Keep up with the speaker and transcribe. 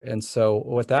And so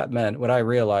what that meant, what I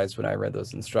realized when I read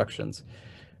those instructions,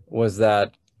 was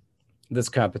that this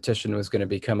competition was going to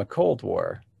become a Cold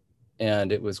War,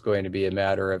 and it was going to be a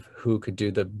matter of who could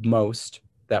do the most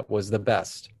that was the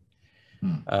best.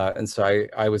 Hmm. And so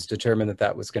I was determined that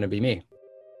that was going to be me.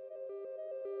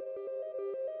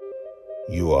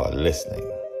 You are listening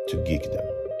to Geekdom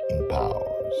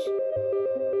Empowers.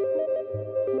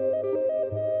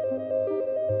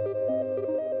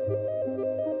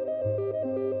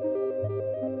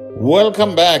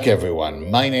 Welcome back,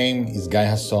 everyone. My name is Guy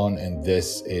Hasson, and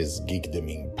this is Geekdom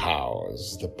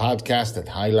Empowers, the podcast that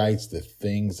highlights the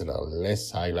things that are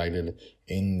less highlighted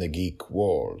in the geek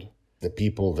world. The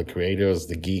people, the creators,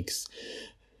 the geeks,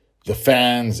 the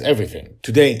fans, everything.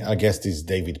 Today, our guest is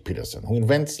David Peterson, who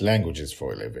invents languages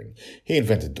for a living. He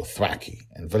invented Dothraki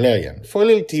and Valerian for a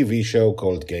little TV show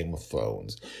called Game of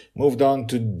Thrones, moved on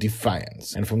to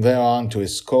Defiance, and from there on to a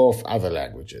score of other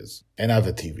languages and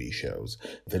other TV shows.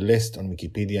 The list on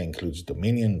Wikipedia includes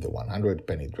Dominion, The 100,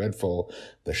 Penny Dreadful,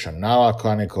 The Shannara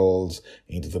Chronicles,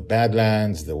 Into the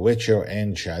Badlands, The Witcher,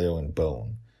 and Shadow and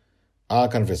Bone. Our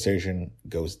conversation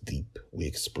goes deep. We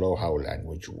explore how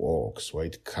language works, where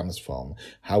it comes from,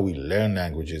 how we learn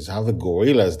languages, how the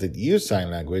gorillas that use sign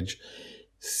language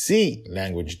see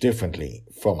language differently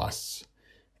from us.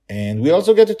 And we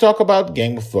also get to talk about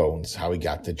Game of Thrones, how he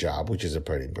got the job, which is a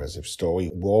pretty impressive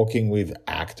story, working with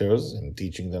actors and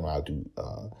teaching them how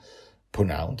to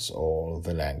pronounce all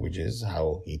the languages,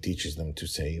 how he teaches them to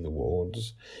say the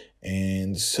words,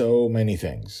 and so many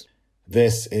things.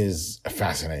 This is a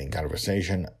fascinating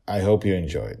conversation. I hope you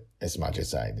enjoyed as much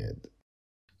as I did.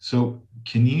 So,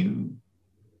 can you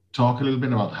talk a little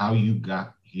bit about how you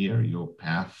got here, your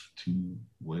path to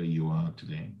where you are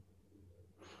today?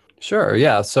 Sure,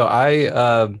 yeah. So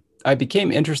I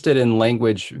became interested in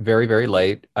language very, very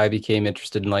late. I became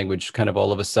interested in language kind of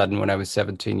all of a sudden when I was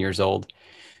 17 years old.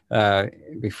 Uh,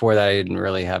 Before that, I didn't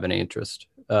really have any interest.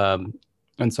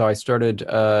 And so I started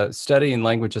studying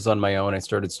languages on my own. I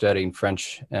started studying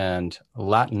French and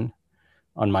Latin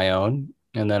on my own.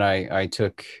 And then I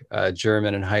took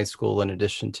German in high school in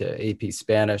addition to AP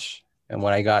Spanish. And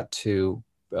when I got to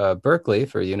Berkeley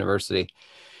for university,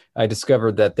 I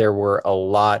discovered that there were a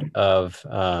lot of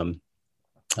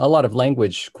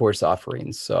language course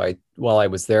offerings. So while I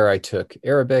was there, I took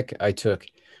Arabic, I took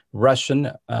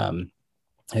Russian,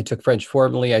 I took French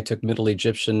formally, I took Middle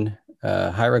Egyptian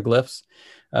hieroglyphs,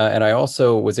 and I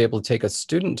also was able to take a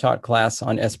student-taught class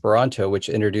on Esperanto, which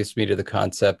introduced me to the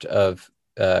concept of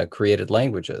created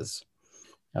languages.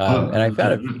 Oh, And I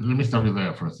found it, let me stop you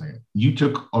there for a second. You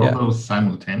took all of yeah. those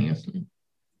simultaneously?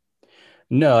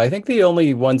 No, I think the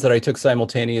only ones that I took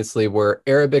simultaneously were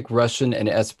Arabic, Russian, and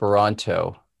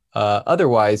Esperanto.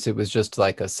 Otherwise, it was just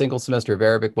like a single semester of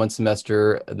Arabic one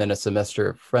semester, and then a semester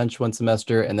of French one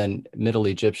semester, and then Middle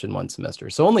Egyptian one semester.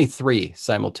 So only three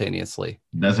simultaneously.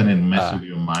 Doesn't it mess Uh, with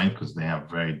your mind because they have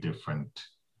very different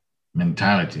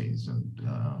mentalities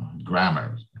and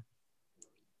grammars?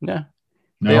 no,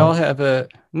 they all No? have a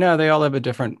no, they all have a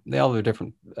different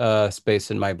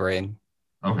space in my brain.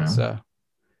 Okay. So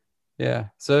yeah,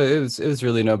 so it was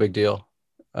really no big deal.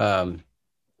 Um,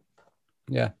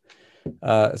 yeah.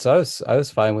 So I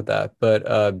was fine with that, but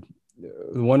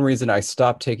one reason I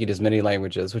stopped taking as many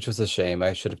languages, which was a shame,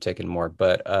 I should have taken more,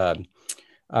 but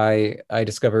I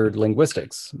discovered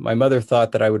linguistics. My mother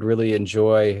thought that I would really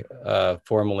enjoy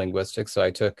formal linguistics, so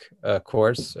I took a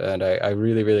course, and I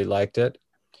really really liked it.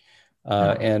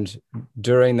 Yeah. And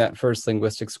during that first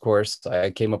linguistics course, I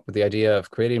came up with the idea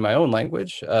of creating my own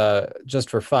language,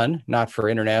 just for fun, not for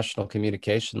international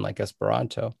communication like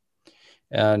Esperanto.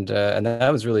 And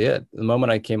that was really it. The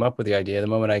moment I came up with the idea, the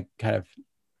moment I kind of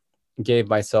gave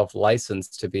myself license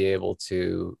to be able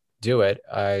to do it,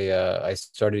 I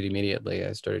started immediately.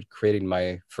 I started creating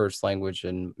my first language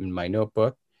in my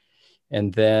notebook,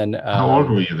 and then How old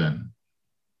were you then?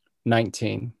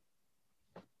 19,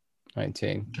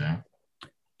 19. Okay.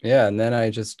 Yeah, and then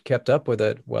I just kept up with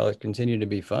it while it continued to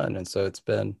be fun, and so it's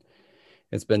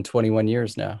been 21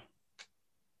 years now.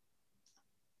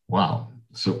 Wow.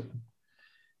 So,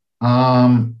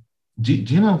 um, do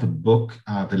you know the book,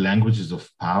 The Languages of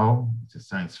Power? It's a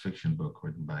science fiction book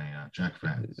written by Jack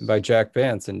Vance. By Jack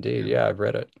Vance, indeed. Yeah. Yeah, I've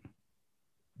read it.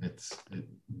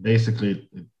 Basically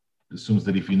it assumes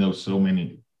that if you know so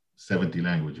many 70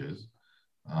 languages,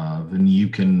 then you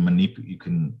can you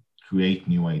can create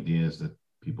new ideas that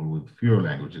people with fewer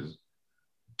languages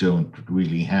don't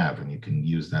really have, and you can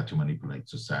use that to manipulate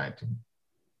society.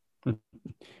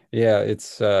 Yeah, it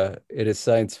is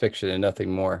science fiction and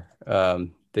nothing more.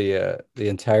 The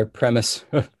entire premise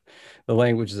of the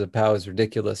languages of Pow is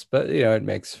ridiculous, but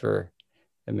it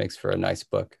it makes for a nice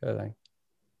book, I think.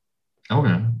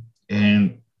 Okay.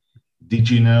 And did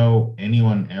you know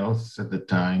anyone else at the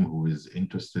time who is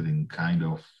interested in kind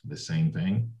of the same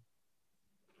thing?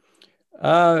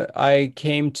 I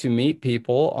came to meet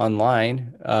people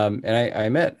online, and I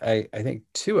met, I think,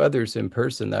 two others in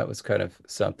person. That was kind of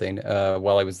something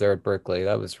while I was there at Berkeley.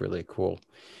 That was really cool.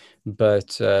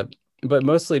 But but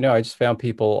mostly, no, I just found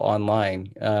people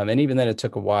online. And even then, it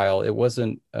took a while. It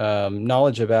wasn't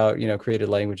knowledge about, created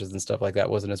languages and stuff like that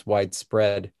wasn't as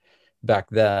widespread back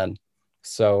then.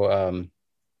 So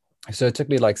so it took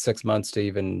me like 6 months to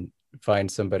even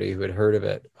find somebody who had heard of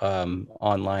it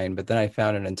online. But then I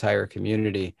found an entire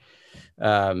community,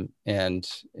 and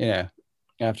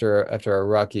after a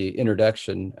rocky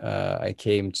introduction, I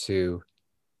came to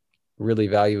really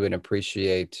value and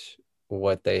appreciate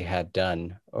what they had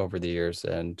done over the years,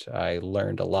 and I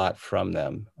learned a lot from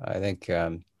them. I think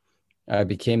I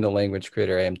became the language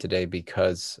creator I am today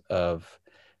because of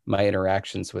my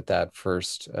interactions with that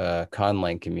first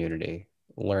Conlang community,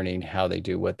 learning how they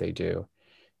do what they do,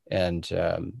 and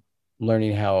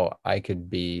learning how I could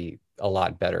be a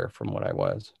lot better from what I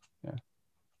was. Yeah.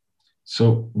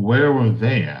 So where were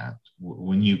they at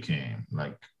when you came?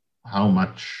 Like, how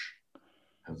much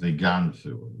have they gone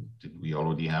through? Did we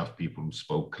already have people who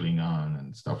spoke Klingon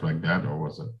and stuff like that, or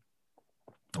was it?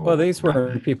 Well, Or these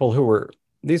weren't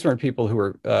people who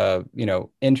were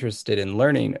interested in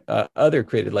learning other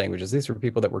created languages. These were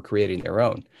people that were creating their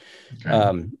own. okay.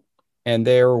 Um, and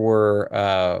there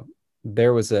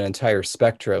was an entire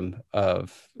spectrum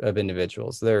of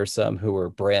individuals. There are some who were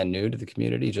brand new to the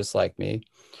community, just like me.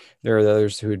 There are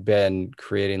others who had been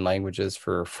creating languages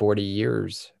for 40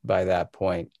 years by that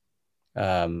point,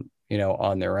 on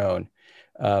their own.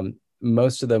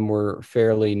 Most of them were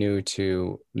fairly new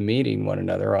to meeting one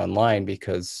another online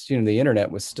because, the internet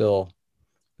was still,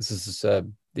 this is the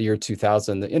year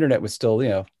 2000, the internet was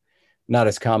still, not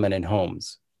as common in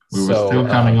homes. We were So, still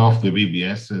coming off the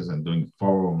BBSs and doing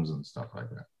forums and stuff like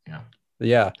that. Yeah.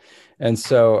 yeah. And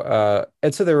so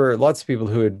there were lots of people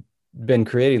who had been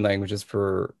creating languages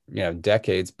for,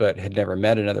 decades, but had never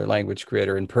met another language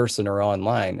creator in person or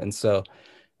online. And so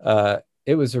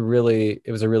it was a really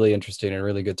interesting and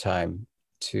really good time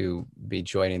to be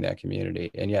joining that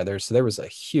community. And yeah, there was a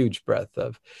huge breadth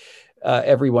of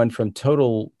everyone from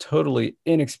totally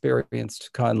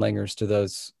inexperienced conlangers to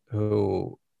those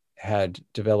who had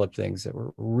developed things that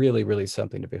were really, really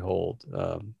something to behold.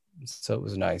 So it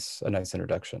was a nice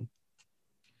introduction.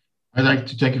 I'd like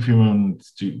to take a few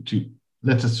moments to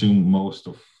let's assume most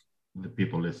of the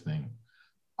people listening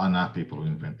are not people who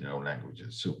invent their own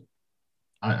languages. So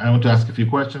I want to ask a few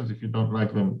questions. If you don't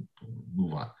like them,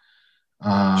 move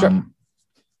on. Sure.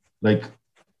 Like,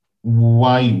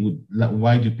 why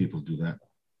do people do that,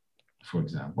 for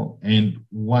example? And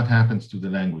what happens to the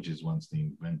languages once they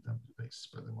invent them? Do they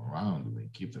spread them around? Do they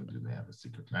keep them? Do they have a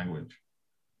secret language?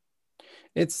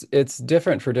 It's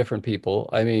different for different people.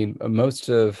 I mean, most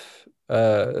of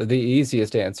the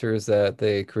easiest answer is that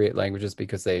they create languages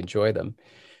because they enjoy them.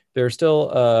 There's still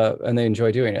and they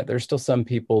enjoy doing it. There's still some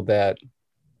people that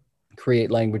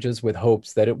create languages with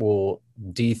hopes that it will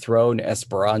dethrone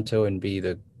Esperanto and be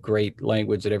the great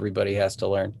language that everybody has to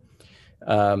learn.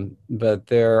 But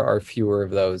there are fewer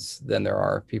of those than there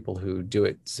are people who do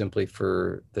it simply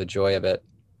for the joy of it.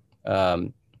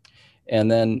 Um, and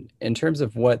then in terms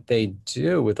of what they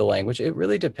do with the language, it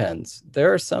really depends.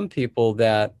 There are some people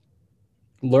that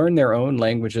learn their own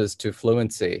languages to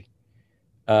fluency,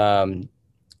 um,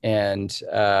 and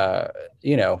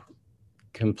you know,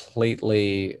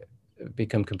 completely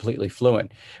become completely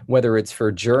fluent, whether it's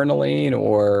for journaling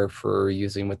or for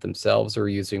using with themselves or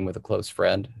using with a close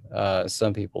friend.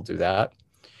 Some people do that.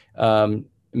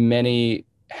 Many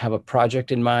have a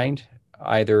project in mind.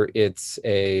 Either it's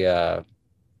a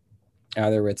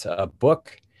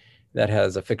book that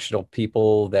has a fictional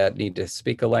people that need to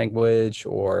speak a language,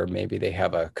 or maybe they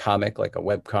have a comic like a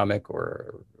web comic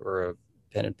or a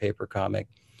pen and paper comic.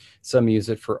 Some use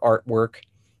it for artwork.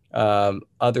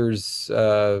 Others,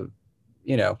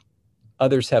 you know,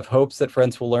 others have hopes that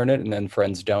friends will learn it, and then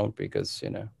friends don't because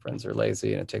friends are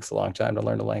lazy and it takes a long time to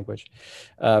learn a language.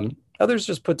 Others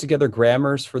just put together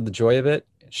grammars for the joy of it,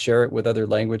 share it with other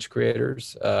language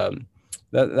creators.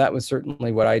 That was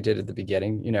certainly what I did at the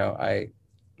beginning. I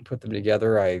put them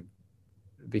together.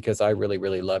 Because I really,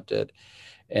 really loved it,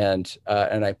 and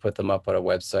I put them up on a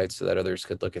website so that others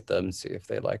could look at them and see if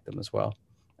they liked them as well.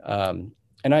 And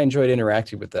I enjoyed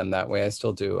interacting with them that way. I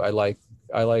still do. I like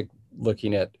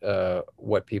looking at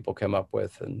what people come up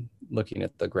with and looking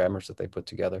at the grammars that they put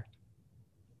together.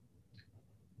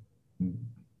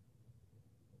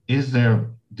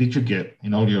 Did you get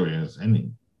in all your years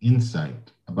any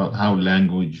insight about how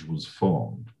language was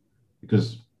formed?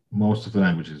 Because most of the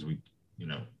languages we, you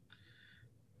know,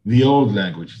 the old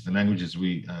languages, the languages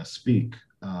we speak,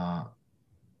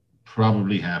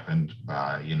 probably happened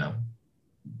by,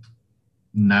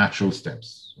 natural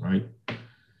steps, right?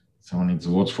 Someone needs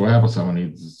the words for apple, someone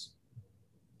needs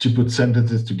to put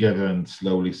sentences together, and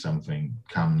slowly something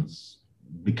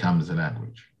becomes a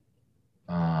language.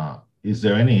 Is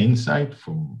there any insight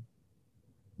from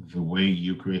the way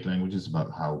you create languages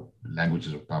about how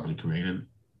languages are probably created?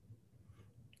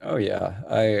 Oh yeah,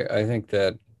 I think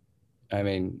that, I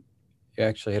mean, you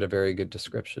actually had a very good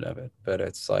description of it, but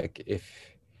it's like if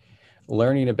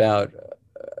learning about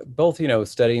both,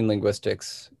 studying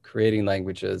linguistics, creating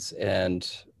languages, and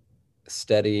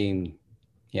studying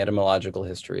the etymological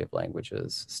history of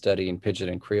languages, studying Pidgin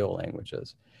and Creole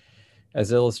languages,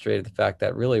 has illustrated the fact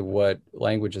that really what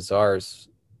languages are is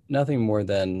nothing more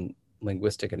than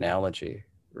linguistic analogy,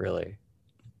 really.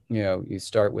 You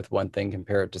start with one thing,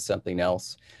 compare it to something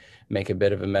else, make a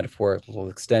bit of a metaphorical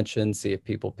extension, see if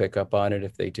people pick up on it.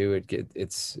 If they do,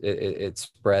 it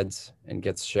spreads and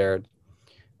gets shared.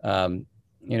 Um,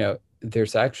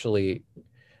 there's actually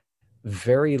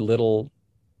very little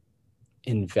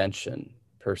invention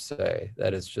per se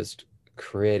that is just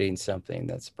creating something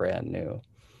that's brand new.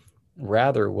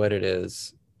 Rather, what it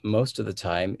is most of the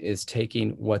time is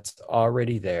taking what's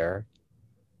already there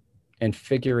and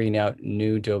figuring out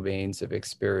new domains of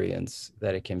experience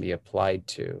that it can be applied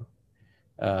to,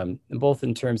 both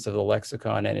in terms of the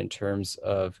lexicon and in terms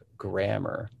of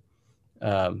grammar.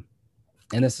 Um,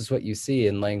 and this is what you see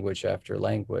in language after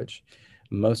language.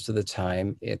 Most of the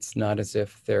time, it's not as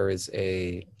if there is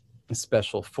a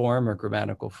special form or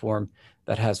grammatical form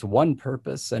that has one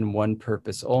purpose and one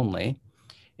purpose only.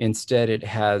 Instead, it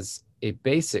has a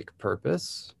basic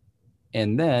purpose,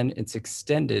 and then it's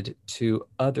extended to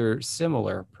other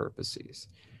similar purposes,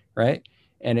 right?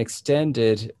 And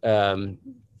extended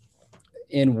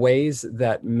in ways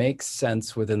that make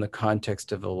sense within the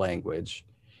context of the language,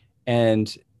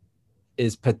 and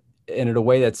is and in a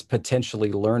way that's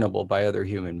potentially learnable by other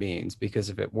human beings, because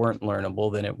if it weren't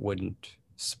learnable, then it wouldn't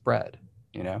spread,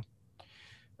 you know?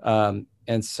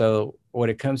 And so when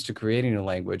it comes to creating a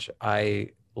language,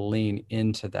 I lean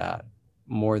into that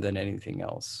more than anything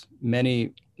else.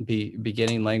 Many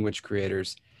beginning language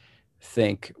creators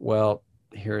think, well,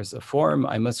 here's a form,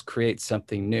 I must create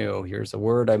something new. Here's a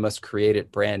word, I must create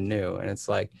it brand new. And it's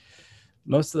like,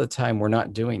 most of the time, we're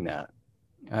not doing that.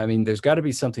 I mean, there's got to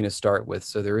be something to start with.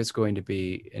 So there is going to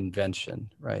be invention,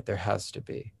 right? There has to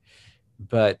be.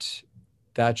 But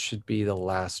that should be the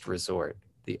last resort,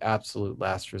 the absolute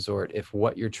last resort, if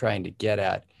what you're trying to get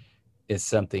at is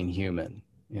something human,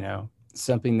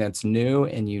 something that's new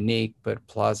and unique, but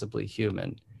plausibly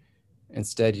human.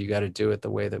 Instead, you got to do it the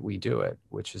way that we do it,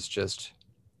 which is just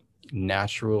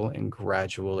natural and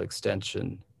gradual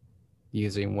extension,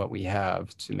 using what we have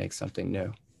to make something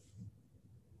new.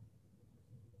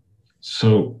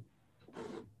 So,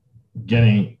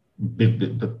 getting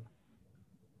the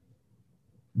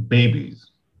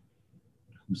babies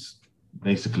who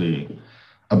basically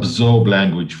absorb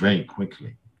language very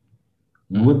quickly,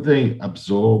 would they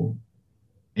absorb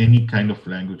any kind of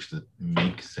language that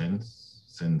makes sense?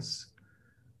 Since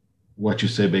what you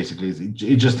say basically is it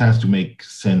just has to make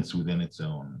sense within its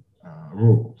own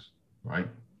rules, right?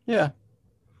 Yeah.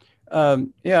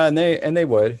 Yeah, and they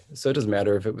would. So it doesn't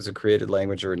matter if it was a created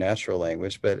language or a natural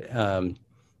language. But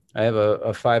I have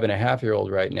a 5.5-year-old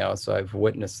right now, so I've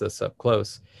witnessed this up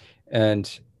close.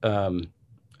 And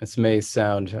this may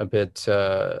sound a bit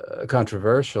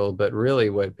controversial, but really,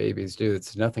 what babies do,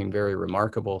 it's nothing very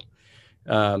remarkable,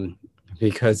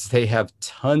 because they have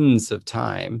tons of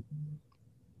time,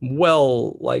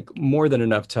 well, like more than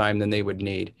enough time than they would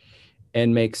need,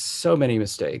 and make so many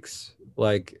mistakes.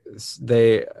 Like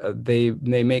they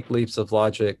make leaps of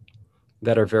logic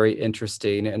that are very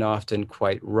interesting and often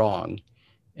quite wrong,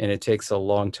 and it takes a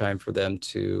long time for them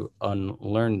to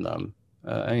unlearn them.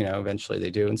 Eventually they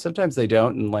do, and sometimes they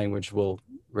don't, and language will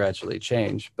gradually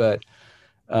change. But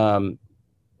I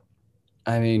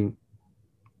mean,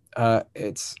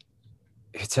 it's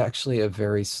actually a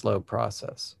very slow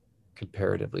process,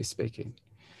 comparatively speaking.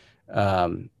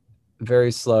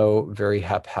 Very slow, very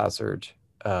haphazard.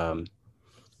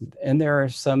 And there are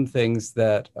some things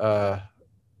that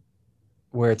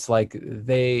where it's like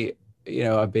a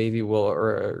baby will,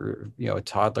 or a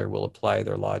toddler will apply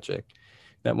their logic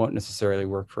that won't necessarily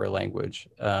work for a language,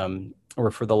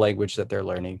 or for the language that they're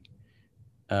learning.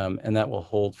 And that will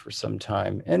hold for some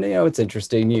time. And it's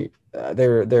interesting.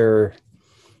 They're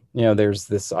there's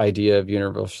this idea of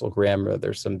universal grammar.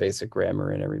 There's some basic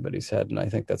grammar in everybody's head, and I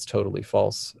think that's totally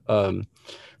false.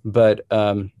 But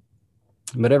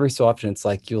but every so often, it's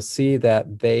like you'll see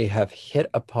that they have hit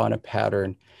upon a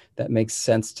pattern that makes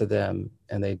sense to them,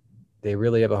 and they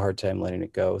really have a hard time letting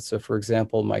it go. So, for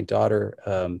example, my daughter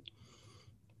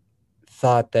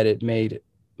thought that it made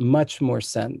much more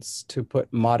sense to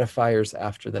put modifiers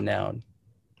after the noun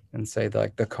and say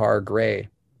like the car gray,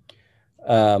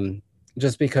 um,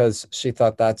 just because she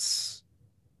thought that's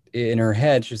in her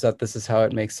head. She thought this is how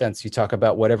it makes sense. You talk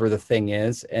about whatever the thing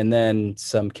is and then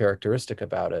some characteristic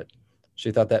about it.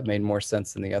 She thought that made more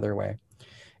sense than the other way.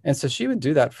 And so she would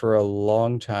do that for a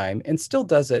long time and still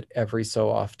does it every so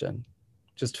often.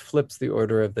 Just flips the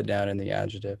order of the noun and the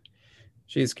adjective.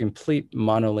 She's a complete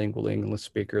monolingual English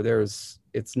speaker.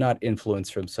 It's not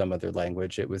influenced from some other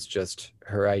language. It was just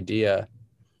her idea.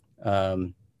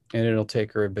 And it'll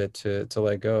take her a bit to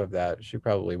let go of that. She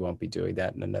probably won't be doing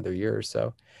that in another year or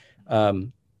so.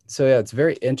 So yeah, it's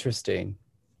very interesting,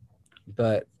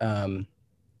 but I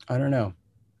don't know.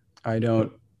 I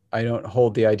don't I don't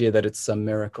hold the idea that it's some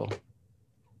miracle.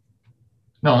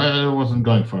 No, I wasn't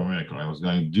going for a miracle. I was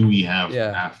going, do we have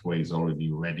Yeah. pathways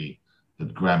already ready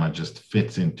that grammar just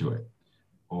fits into it?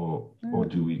 Or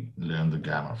do we learn the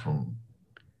grammar from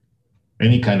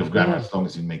any kind of grammar Yeah. as long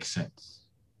as it makes sense?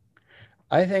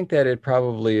 I think that it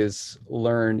probably is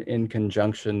learned in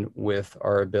conjunction with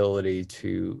our ability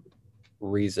to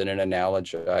reason and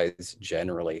analogize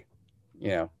generally, you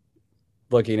know,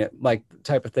 looking at like the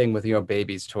type of thing with,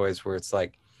 babies' toys where it's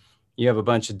like you have a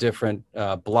bunch of different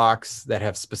blocks that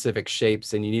have specific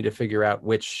shapes and you need to figure out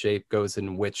which shape goes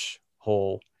in which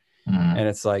hole. And Mhm.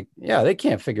 it's like, yeah, they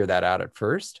can't figure that out at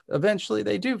first. Eventually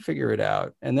they do figure it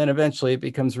out. And then eventually it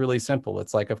becomes really simple.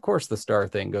 It's like, of course, the star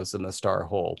thing goes in the star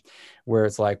hole, where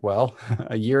it's like, well,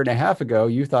 a year and a half ago,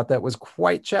 you thought that was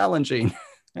quite challenging.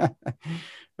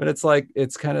 But it's like,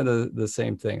 it's kind of the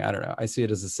same thing. I don't know. I see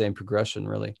it as the same progression,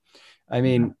 really. I Yeah.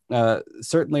 mean,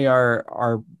 certainly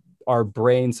our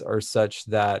brains are such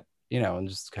that, and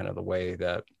just kind of the way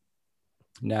that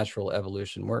natural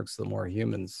evolution works, the more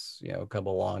humans come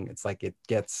along, it's like it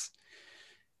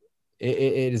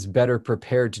is better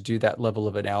prepared to do that level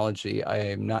of analogy. I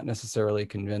am not necessarily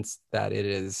convinced that it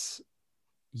is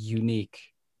unique,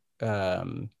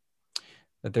 um,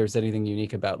 that there's anything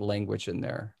unique about language in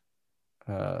there.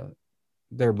 uh,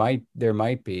 there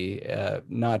might be,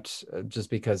 not just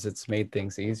because it's made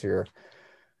things easier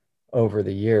over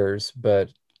the years, but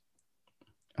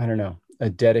I don't know, a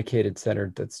dedicated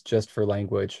center that's just for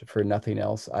language, for nothing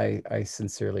else. I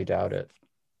sincerely doubt it.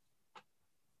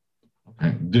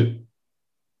 Okay.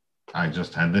 I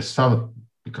just had this thought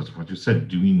because of what you said.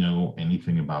 Do we know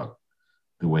anything about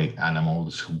the way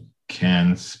animals who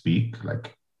can speak,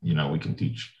 like, we can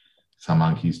teach some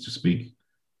monkeys to speak,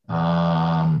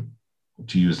 um,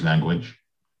 to use language?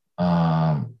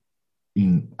 Um,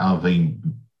 are they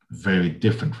very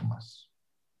different from us?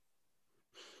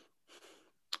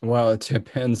 Well, it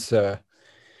depends,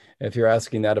 if you're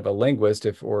asking that of a linguist,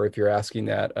 or if you're asking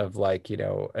that of, like,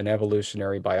 an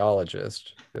evolutionary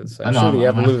biologist, because I I'm know sure the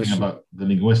I'm asking evolution. about the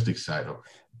linguistic side of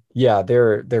it. Yeah,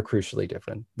 they're crucially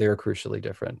different. They're crucially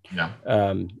different. Yeah.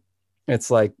 um it's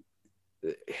like,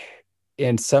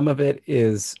 and some of it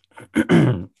is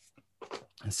a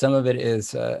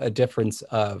difference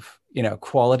of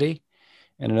quality,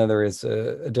 and another is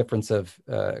a difference of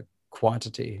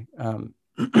quantity.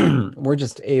 We're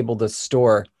just able to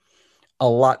store a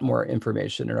lot more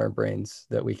information in our brains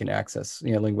that we can access,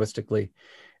 linguistically,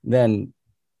 than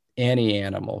any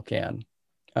animal can.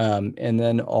 And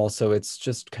then also, it's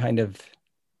just kind of,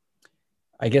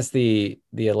 I guess, the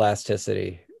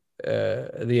elasticity,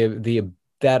 the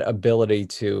that ability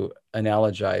to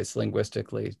analogize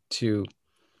linguistically, to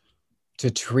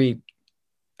treat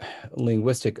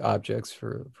linguistic objects,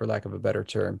 for lack of a better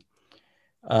term,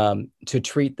 to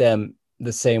treat them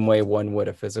the same way one would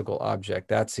a physical object.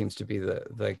 That seems to be the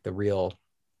real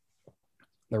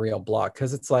block,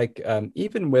 because it's like,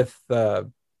 even with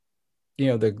the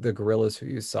gorillas who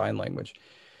use sign language,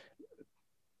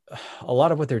 a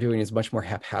lot of what they're doing is much more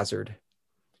haphazard,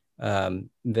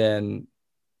 than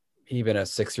even a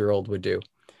 6-year-old would do.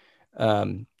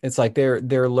 It's like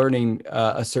they're learning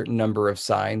a certain number of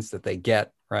signs that they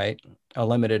get, right? A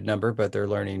limited number, but they're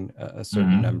learning a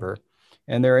certain Hmm. number,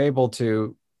 and they're able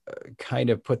to kind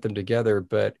of put them together,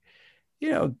 but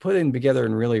put them together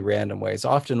in really random ways.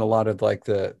 Often, a lot of like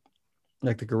the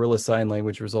gorilla sign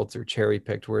language results are cherry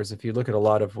picked, whereas if you look at a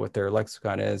lot of what their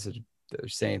lexicon is, they're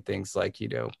saying things like,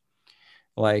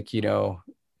 like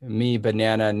me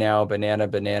banana, now banana,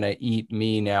 banana, eat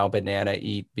me, now banana,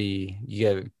 eat B.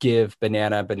 You give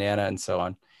banana, banana, and so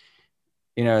on.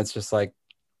 It's just like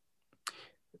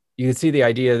you can see the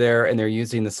idea there, and they're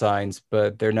using the signs,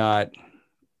 but they're not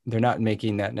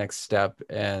making that next step,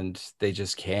 and they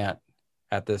just can't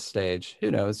at this stage.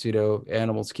 Who knows?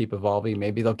 Animals keep evolving.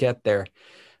 Maybe they'll get there,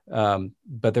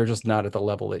 but they're just not at the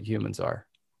level that humans are.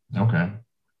 Okay.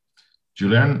 Did you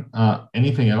learn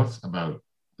anything else about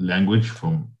language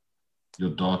from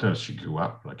your daughter as she grew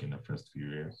up, like in the first few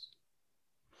years?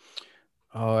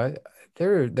 Oh,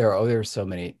 there's so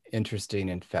many interesting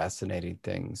and fascinating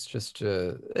things. Just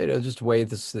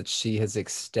ways that she has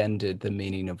extended the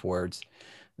meaning of words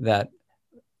that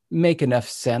make enough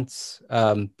sense,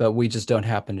 but we just don't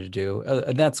happen to do.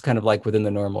 And that's kind of like within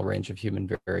the normal range of human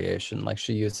variation. Like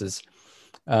she uses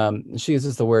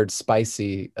the word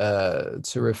spicy to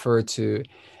refer to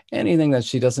anything that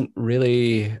she doesn't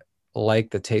really like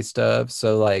the taste of.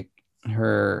 So like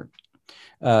her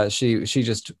she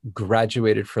just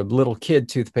graduated from little kid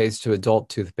toothpaste to adult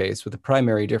toothpaste, with the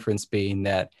primary difference being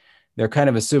that they're kind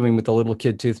of assuming with the little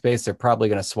kid toothpaste they're probably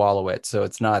going to swallow it, so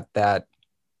it's not that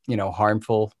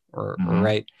harmful or Mm-hmm.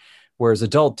 right. Whereas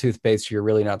adult toothpaste, you're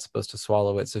really not supposed to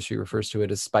swallow it, so she refers to it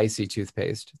as spicy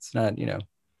toothpaste. It's not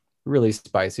really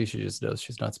spicy. She just knows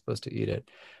she's not supposed to eat it.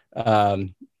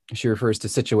 Um, she refers to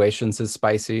situations as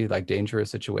spicy, like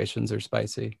dangerous situations are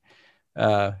spicy.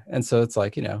 And so it's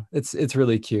like, it's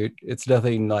really cute. It's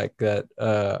nothing like that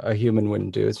a human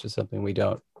wouldn't do. It's just something we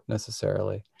don't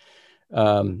necessarily.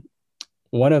 Um,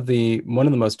 one of the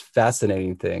most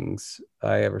fascinating things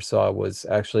I ever saw was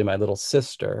actually my little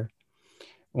sister.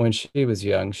 When she was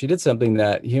young, she did something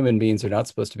that human beings are not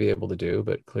supposed to be able to do,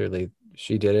 but clearly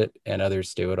she did it, and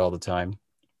others do it all the time,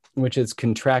 which is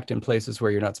contract in places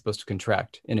where you're not supposed to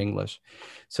contract in English.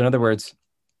 So in other words,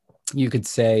 you could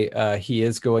say he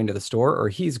is going to the store or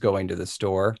he's going to the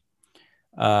store,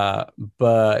 uh,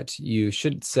 but you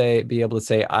should be able to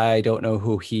say, I don't know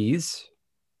who he's.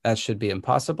 That should be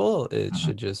impossible.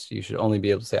 You should only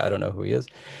be able to say, I don't know who he is.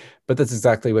 But that's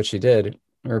exactly what she did.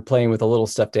 We were playing with a little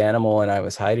stuffed animal, and I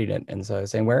was hiding it. And so I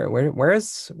was saying, where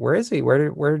is he?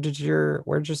 Where did your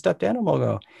stuffed animal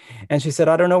go? And she said,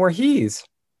 I don't know where he's.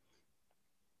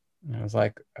 And I was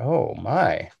like, oh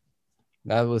my.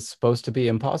 That was supposed to be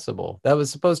impossible. That was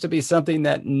supposed to be something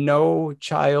that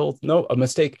a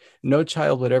mistake no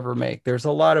child would ever make. There's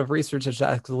a lot of research that's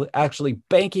actually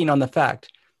banking on the fact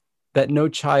that no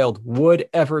child would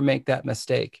ever make that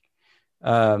mistake.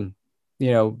 Um,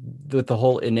 with the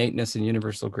whole innateness and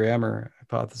universal grammar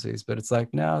hypotheses, but it's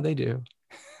like, no, they do.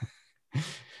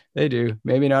 They do.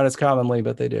 Maybe not as commonly,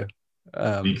 but they do.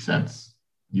 Makes sense.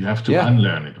 You have to Yeah.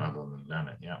 unlearn it rather than learn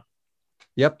it. Yeah,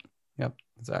 Yep. Yep.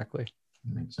 Exactly.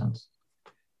 makes sense.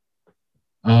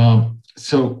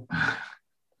 So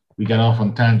we got off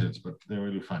on tangents, but they're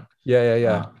really fun. Yeah.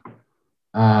 Yeah.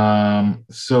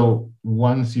 So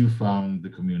once you found the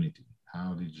community,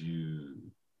 how did you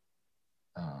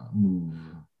move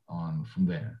on from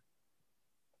there?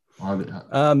 How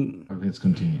things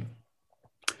continue?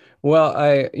 Well,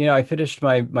 I finished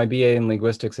my BA in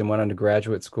linguistics and went on to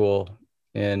graduate school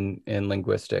in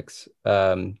linguistics,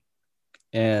 and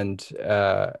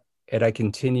I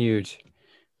continued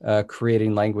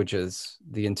creating languages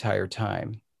the entire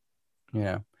time,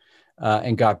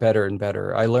 and got better and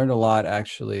better. I learned a lot,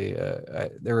 actually.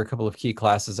 There were a couple of key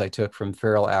classes I took from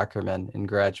Farrell Ackerman in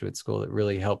graduate school that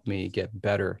really helped me get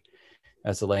better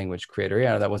as a language creator.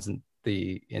 Yeah, that wasn't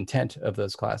the intent of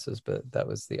those classes, but that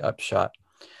was the upshot.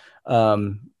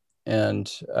 Um, and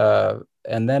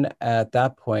then at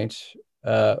that point,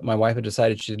 my wife had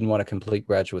decided she didn't want to complete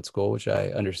graduate school, which I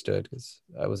understood because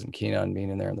I wasn't keen on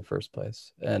being in there in the first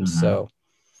place. And Mm-hmm. so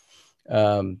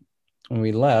when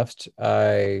we left,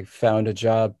 I found a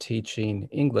job teaching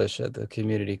English at the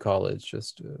community college,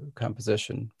 just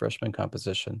freshman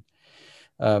composition.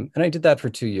 And I did that for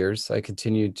 2 years. I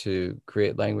continued to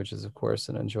create languages, of course,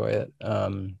 and enjoy it.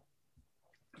 But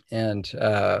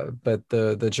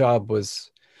the job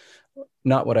was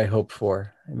not what I hoped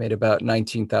for. I made about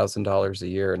 $19,000 a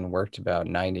year and worked about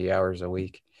 90 hours a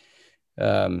week.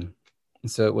 So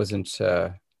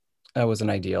that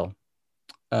wasn't ideal.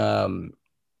 Um,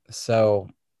 so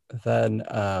then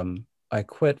I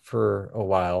quit for a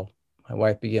while. My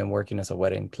wife began working as a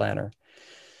wedding planner,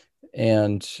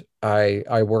 and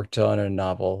I worked on a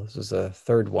novel. This was a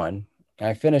third one.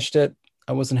 I finished it.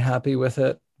 I wasn't happy with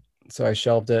it, so I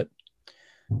shelved it.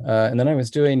 And then I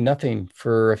was doing nothing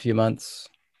for a few months.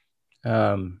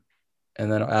 Um,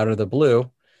 and then out of the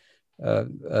blue,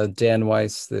 Dan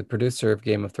Weiss, the producer of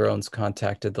Game of Thrones,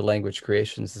 contacted the Language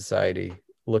Creation Society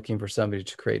looking for somebody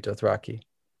to create Dothraki.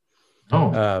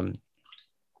 Oh, Um,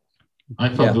 I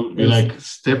thought yeah, there would it be was like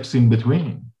steps in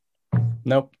between.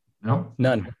 nope, No?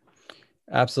 none,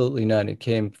 absolutely none. It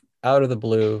came out of the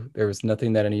blue. There was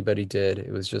nothing that anybody did.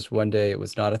 It was just one day it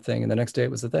was not a thing, and the next day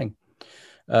it was a thing.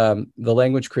 The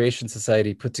Language Creation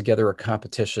Society put together a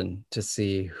competition to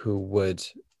see who would,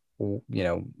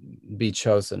 be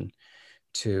chosen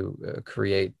to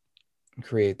create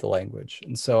the language.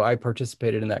 And so I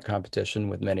participated in that competition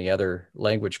with many other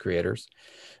language creators,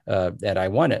 and I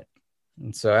won it.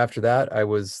 And so after that, I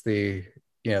was the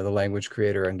language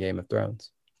creator on Game of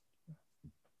Thrones.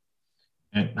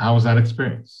 And how was that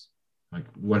experience? Like,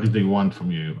 what did they want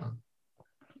from you?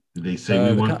 Did they say we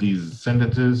Uh, the want com- these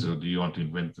sentences, or do you want to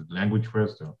invent the language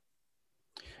first? Or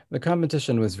the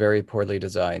competition was very poorly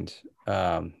designed,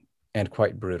 and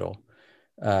quite brutal,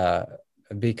 uh,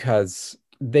 because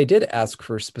they did ask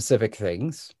for specific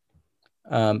things.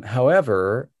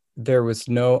 However, there was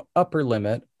no upper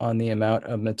limit on the amount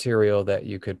of material that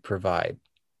you could provide.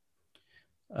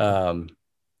 Um,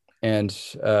 and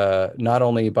not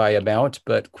only by amount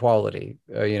but quality,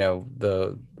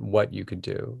 the what you could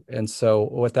do. And so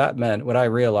what that meant, what I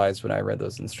realized when I read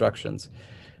those instructions,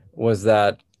 was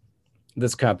that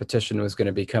this competition was going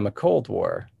to become a cold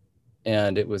war,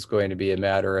 and it was going to be a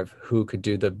matter of who could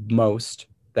do the most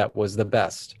that was the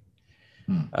best.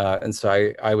 And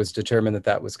so I was determined that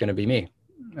that was going to be me.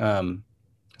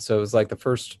 So it was like the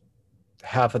first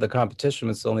half of the competition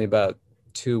was only about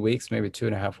 2 weeks, maybe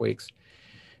 2.5 weeks.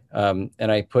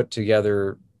 And I put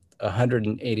together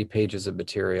 180 pages of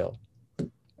material,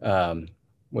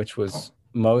 which oh, was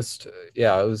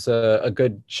it was a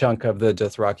good chunk of the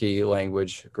Dothraki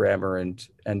language, grammar,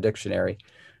 and dictionary,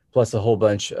 plus a whole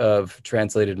bunch of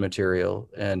translated material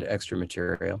and extra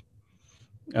material.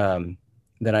 Um,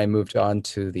 then I moved on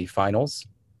to the finals.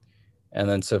 And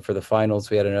then so for the finals,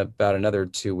 we had about another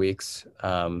 2 weeks.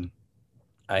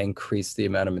 I increased the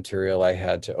amount of material I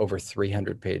had to over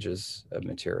 300 pages of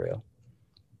material.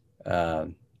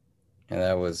 Um, and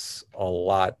that was a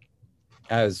lot.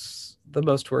 As the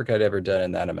most work I'd ever done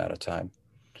in that amount of time.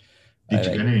 I did you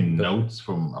think get any notes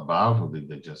from above, or did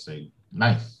they just say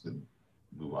nice and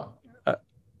move on?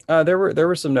 uh, there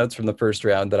were some notes from the first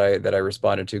round that I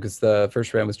responded to, because the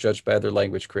first round was judged by other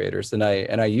language creators, and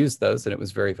I used those, and it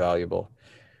was very valuable.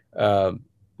 Um,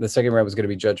 the second round was going to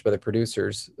be judged by the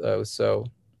producers, so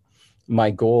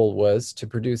my goal was to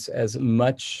produce as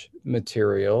much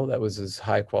material that was as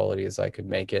high quality as I could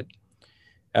make it.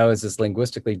 I was as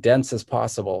linguistically dense as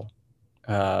possible,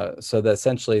 so that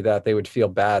essentially that they would feel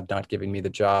bad not giving me the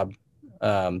job.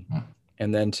 Um, Hmm.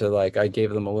 and then I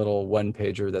gave them a little one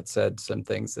pager that said some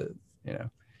things that, you know,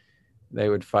 they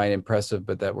would find impressive,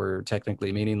 but that were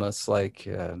technically meaningless. Like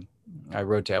I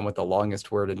wrote down what the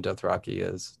longest word in Dothraki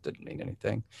is, didn't mean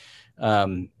anything.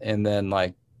 And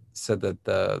then said that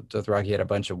the Dothraki had a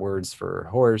bunch of words for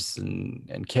horse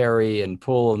and carry and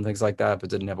pull and things like that, but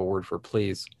didn't have a word for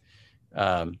please.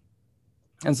 Um,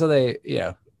 and so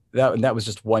that was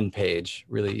just one page,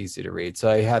 really easy to read. So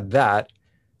I had that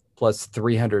plus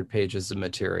 300 pages of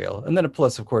material. And then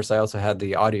plus, of course, I also had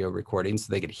the audio recording so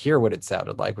they could hear what it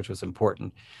sounded like, which was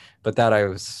important. But that I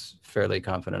was fairly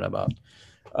confident about.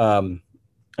 Um,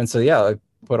 and so, yeah, I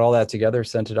put all that together,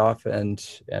 sent it off,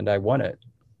 and I won it.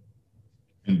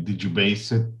 And did you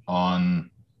base it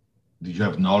on? Did you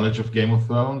have knowledge of Game of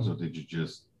Thrones, or did you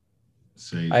just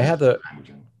say I this had is the the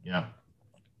language? Yeah.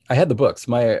 I had the books.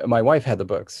 My wife had the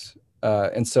books.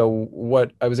 And so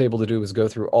what I was able to do was go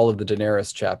through all of the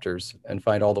Daenerys chapters and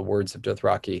find all the words of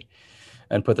Dothraki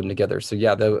and put them together. So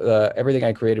yeah, the everything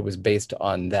I created was based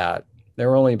on that. There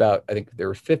were only about, I think there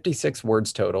were 56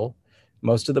 words total.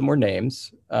 Most of them were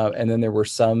names, and then there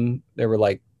were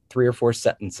like 3 or 4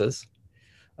 sentences.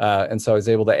 And so I was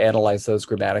able to analyze those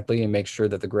grammatically and make sure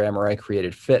that the grammar I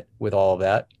created fit with all of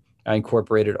that. I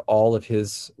incorporated all of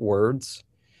his words,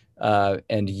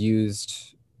 and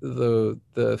used the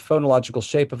phonological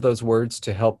shape of those words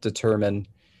to help determine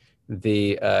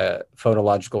the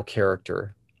phonological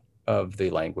character of the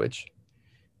language.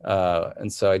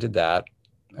 And so I did that.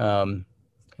 Um,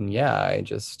 and yeah, I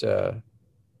just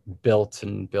built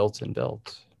and built and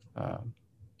built, And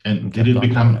and did kept it on doing it.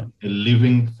 become a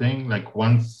living thing? Like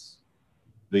once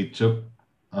they took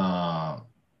uh,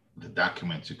 the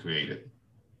documents you created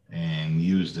and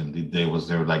used them, was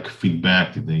there like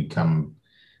feedback? Did they come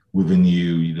within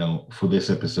you? You know, for this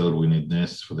episode we need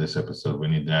this. For this episode we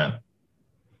need that.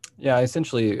 Yeah, I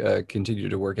essentially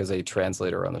continued to work as a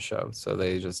translator on the show. So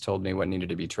they just told me what needed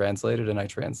to be translated, and I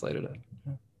translated it.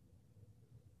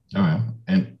 All right.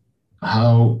 And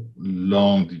how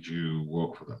long did you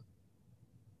work for them?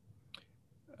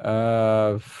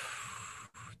 Uh,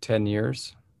 10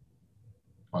 years.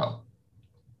 Well,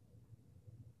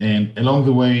 and along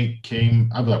the way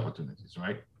came other opportunities,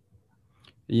 right?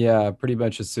 Yeah, pretty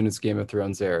much as soon as Game of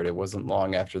Thrones aired, it wasn't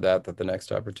long after that that the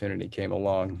next opportunity came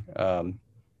along.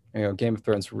 Game of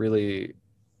Thrones really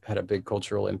had a big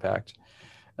cultural impact,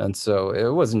 and so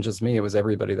it wasn't just me; it was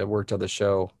everybody that worked on the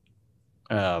show.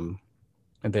 Um,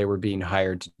 and they were being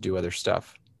hired to do other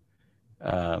stuff.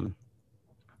 Um,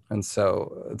 and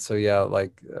so yeah, I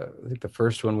think the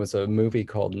first one was a movie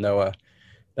called Noah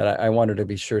that I wanted to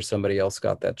be sure somebody else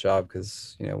got that job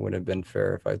because it wouldn't have been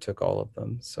fair if I took all of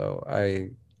them. So I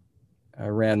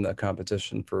ran the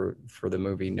competition for the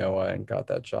movie Noah and got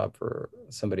that job for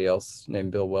somebody else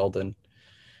named Bill Weldon.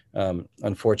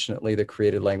 Unfortunately, the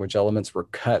created language elements were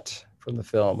cut from the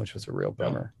film, which was a real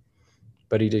bummer.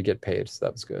 But he did get paid, so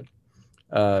that was good.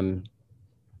 Um,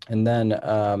 and then,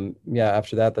 yeah,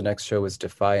 after that, the next show was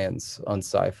Defiance on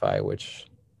Sci-Fi, which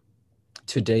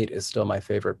to date is still my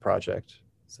favorite project.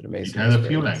 It's an It amazing had a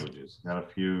few experience. languages, had a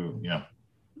few, yeah.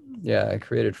 Yeah, I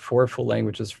created 4 full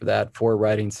languages for that, 4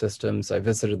 writing systems. I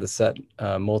visited the set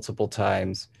multiple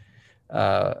times.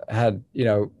 Had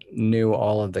knew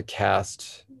all of the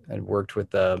cast and worked with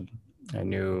them. I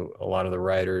knew a lot of the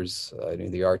writers. I knew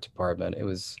the art department.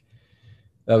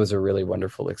 That was a really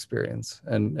wonderful experience,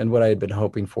 and what I had been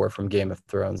hoping for from Game of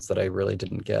Thrones that I really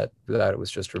didn't get. That it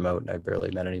was just remote and I barely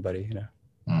met anybody.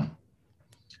 Hmm.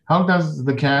 How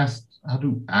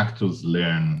do actors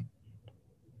learn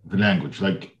the language?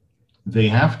 Like, they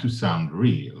have to sound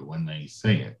real when they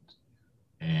say it.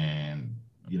 And,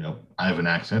 I have an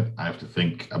accent. I have to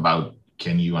think about,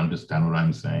 can you understand what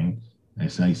I'm saying?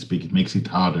 As I speak, it makes it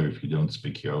harder if you don't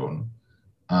speak your own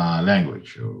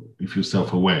language or if you're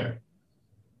self-aware.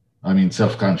 I mean,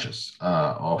 self-conscious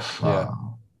of Yeah.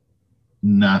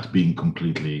 not being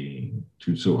completely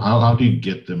true. So how do you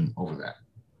get them over that?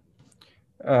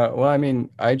 Well, I mean,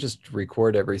 I just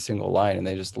record every single line and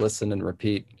they just listen and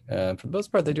repeat. For the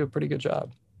most part, they do a pretty good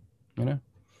job, you know?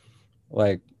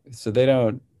 Like, so they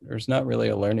don't, there's not really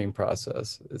a learning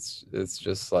process. It's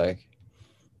just like,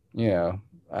 you know,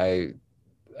 I,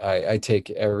 I take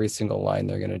every single line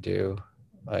they're gonna do,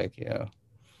 like,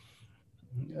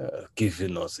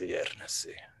 "Gifinos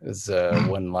iernesi" is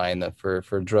one line that for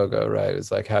Drogo, right?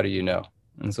 It's like, how do you know?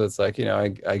 And so it's like,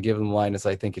 I give them line as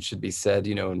I think it should be said,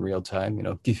 in real time,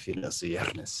 "Gifinos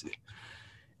iernesi,"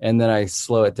 and then I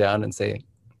slow it down and say,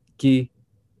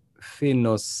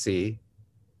 "Gifinosi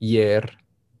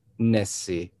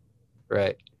iernesi,"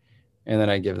 right? And then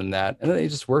I give them that, and then they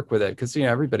just work with it because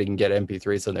everybody can get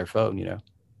MP3s on their phone.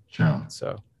 Sure.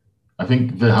 So I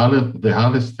think the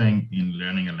hardest thing in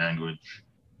learning a language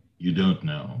you don't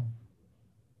know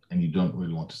and you don't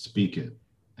really want to speak it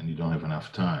and you don't have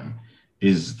enough time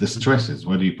is the stresses.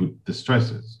 Where do you put the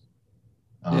stresses?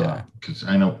 yeah, Because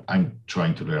I know I'm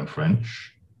trying to learn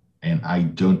French and I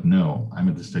don't know. I'm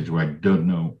at the stage where I don't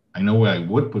know. I know where I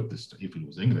would put this if it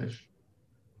was English,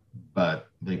 but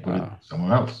they put it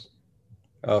somewhere else.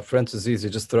 French is easy.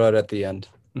 Just throw it at the end.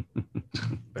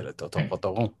 Okay.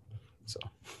 So,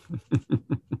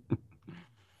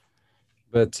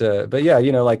 but yeah,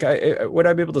 like when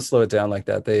I'm able to slow it down like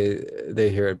that, they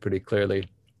hear it pretty clearly.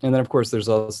 And then of course there's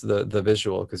also the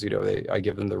visual because I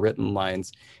give them the written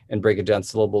lines and break it down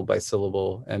syllable by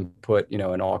syllable and put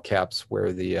in all caps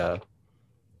where the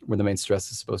main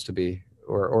stress is supposed to be,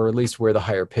 or at least where the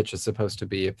higher pitch is supposed to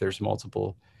be if there's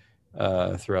multiple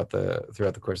throughout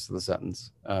the course of the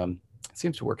sentence. It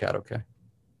seems to work out okay.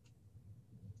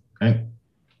 Okay.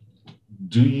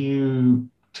 Do you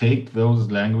take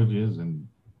those languages and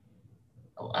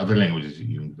other languages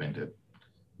you invented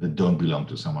that don't belong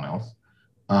to someone else,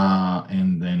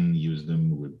 and then use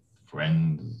them with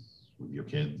friends, with your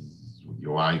kids, with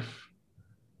your wife,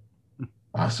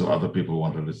 so other people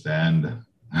won't understand,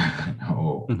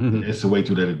 or it's a way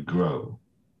to let it grow?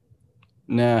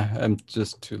 Nah, I'm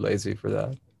just too lazy for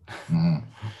that. Mhm.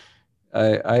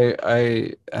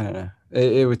 I don't know.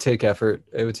 It would take effort.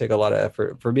 It would take a lot of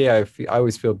effort. For me, I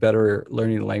always feel better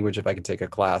learning a language if I can take a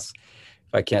class.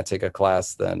 If I can't take a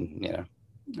class, then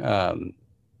um,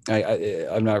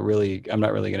 I'm not really going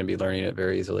to be learning it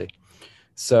very easily.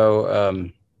 So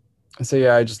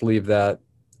yeah, I just leave that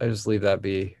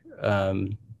be.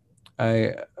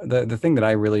 The thing that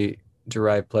I really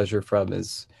derive pleasure from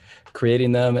is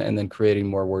creating them and then creating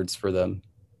more words for them.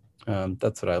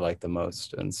 That's what I like the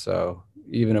most. And so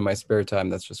even in my spare time,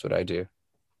 that's just what I do.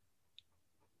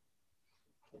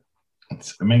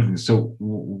 It's amazing. So,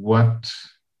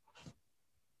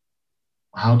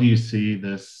 how do you see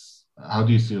this? How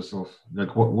do you see yourself?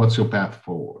 Like, what's your path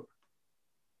forward?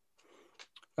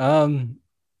 Um,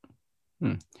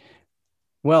 hmm.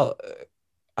 Well,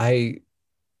 I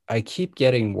I keep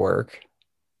getting work,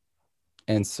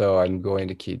 and so I'm going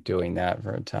to keep doing that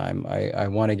for a time. I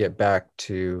want to get back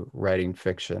to writing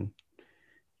fiction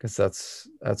because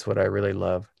that's what I really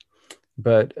love.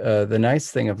 But the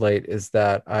nice thing of late is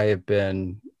that I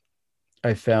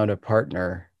found a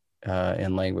partner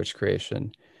in language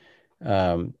creation.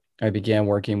 I began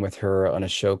working with her on a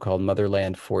show called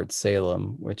Motherland Fort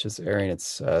Salem, which is airing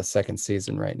its second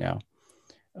season right now.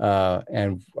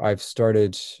 And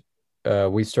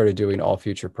we started doing all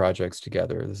future projects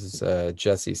together. This is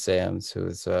Jesse Sams, who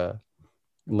is a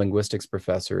linguistics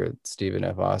professor at Stephen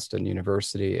F. Austin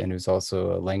University and who's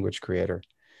also a language creator.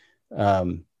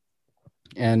 Um,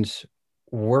 and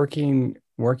working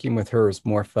with her is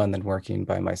more fun than working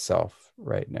by myself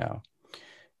right now.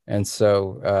 And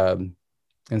so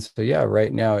yeah,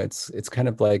 right now it's kind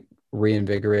of like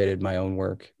reinvigorated my own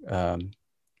work,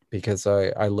 because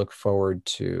I look forward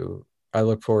to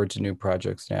new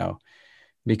projects now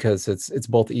because it's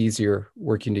both easier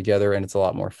working together and it's a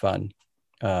lot more fun.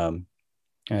 Um,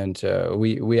 and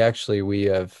we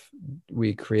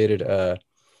created a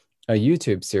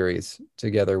YouTube series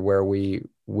together where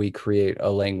we create a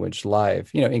language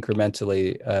live,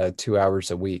 incrementally, 2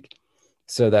 hours a week,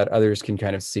 so that others can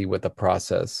kind of see what the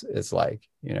process is like,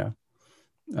 and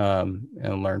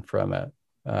learn from it.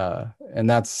 And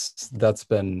that's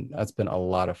been a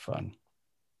lot of fun.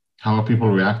 How are people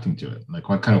reacting to it? Like,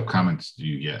 what kind of comments do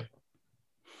you get?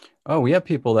 Oh, we have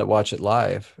people that watch it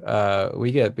live.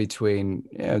 We get between,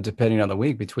 depending on the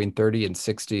week, between 30 and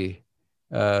 60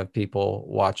 people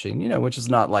watching, which is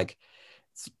not like,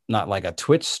 it's not like a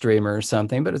Twitch streamer or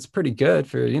something, but it's pretty good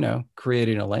for,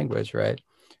 creating a language, right?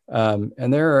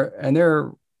 And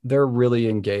they're really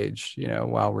engaged,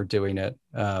 while we're doing it.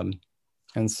 And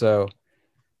so,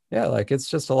 yeah, like it's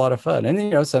just a lot of fun.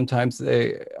 And, sometimes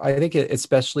I think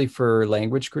especially for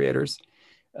language creators,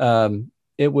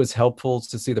 it was helpful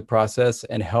to see the process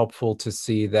and helpful to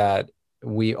see that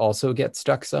we also get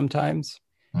stuck sometimes,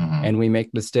 and we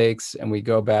make mistakes and we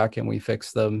go back and we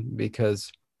fix them,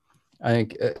 because I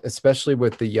think especially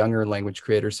with the younger language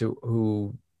creators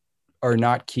who are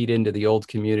not keyed into the old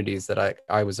communities that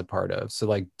I was a part of, so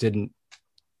like didn't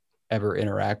ever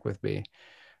interact with me.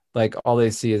 Like all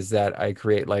they see is that I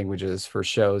create languages for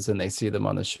shows, and they see them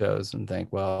on the shows and think,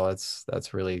 well,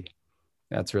 that's really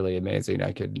amazing.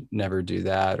 I could never do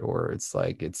that. Or it's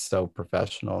like, it's so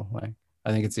professional. Like,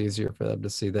 I think it's easier for them to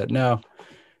see that no,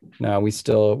 we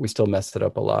still mess it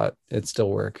up a lot. It's still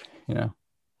work,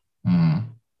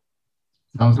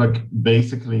 Sounds like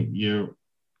basically your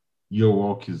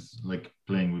work is like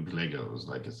playing with Legos,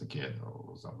 like as a kid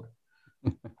or something.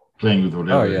 Playing with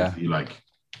whatever you like.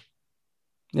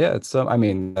 Yeah, I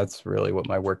mean, that's really what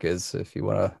my work is. If you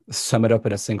want to sum it up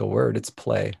in a single word, it's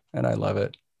play, and I love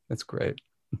it. It's great.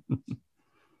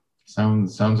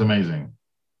 Sounds amazing.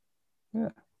 Yeah.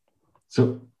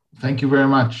 So thank you very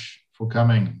much for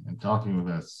coming and talking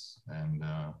with us, and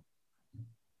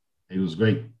it was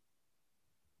great.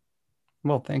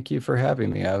 Well, thank you for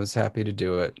having me. I was happy to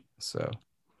do it. So.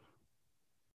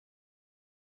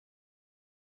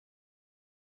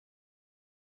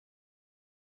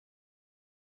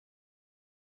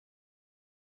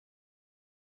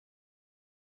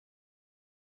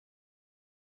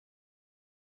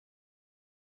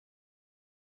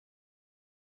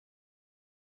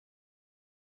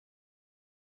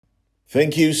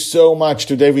 Thank you so much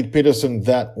to David Peterson.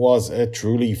 That was a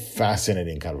truly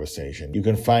fascinating conversation. You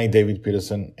can find David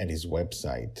Peterson at his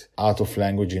website,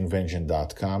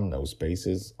 artoflanguageinvention.com, no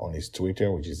spaces, on his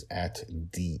Twitter, which is at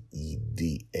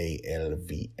DEDALVS.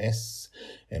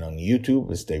 And on YouTube,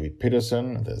 it's David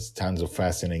Peterson. There's tons of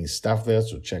fascinating stuff there,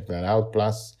 so check that out.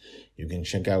 Plus, you can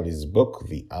check out his book,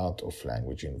 The Art of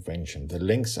Language Invention. The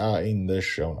links are in the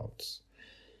show notes.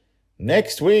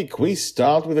 Next week, we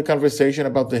start with a conversation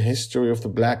about the history of the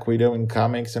Black Widow in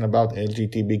comics and about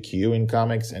LGBTQ in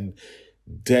comics, and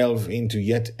delve into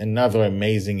yet another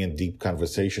amazing and deep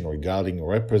conversation regarding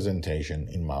representation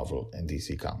in Marvel and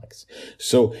DC Comics.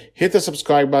 So hit the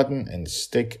subscribe button and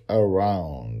stick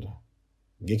around.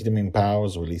 Geekdom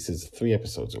Empowers releases 3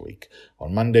 episodes a week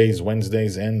on Mondays,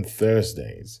 Wednesdays, and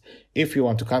Thursdays. If you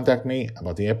want to contact me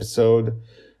about the episode,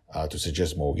 to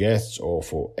suggest more guests, or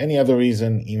for any other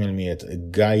reason, email me at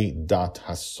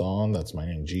guy.hasson, that's my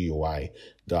name, GUI.HASSON,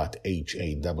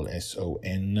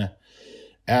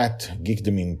 at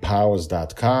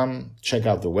geekdomempowers.com. Check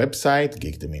out the website,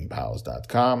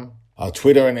 geekdomempowers.com. Our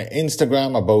Twitter and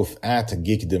Instagram are both at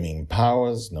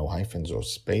geekdomempowers, no hyphens or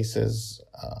spaces.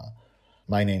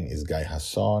 My name is Guy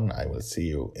Hasson. I will see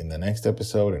you in the next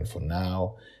episode, and for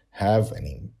now, have an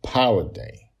empowered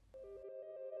day.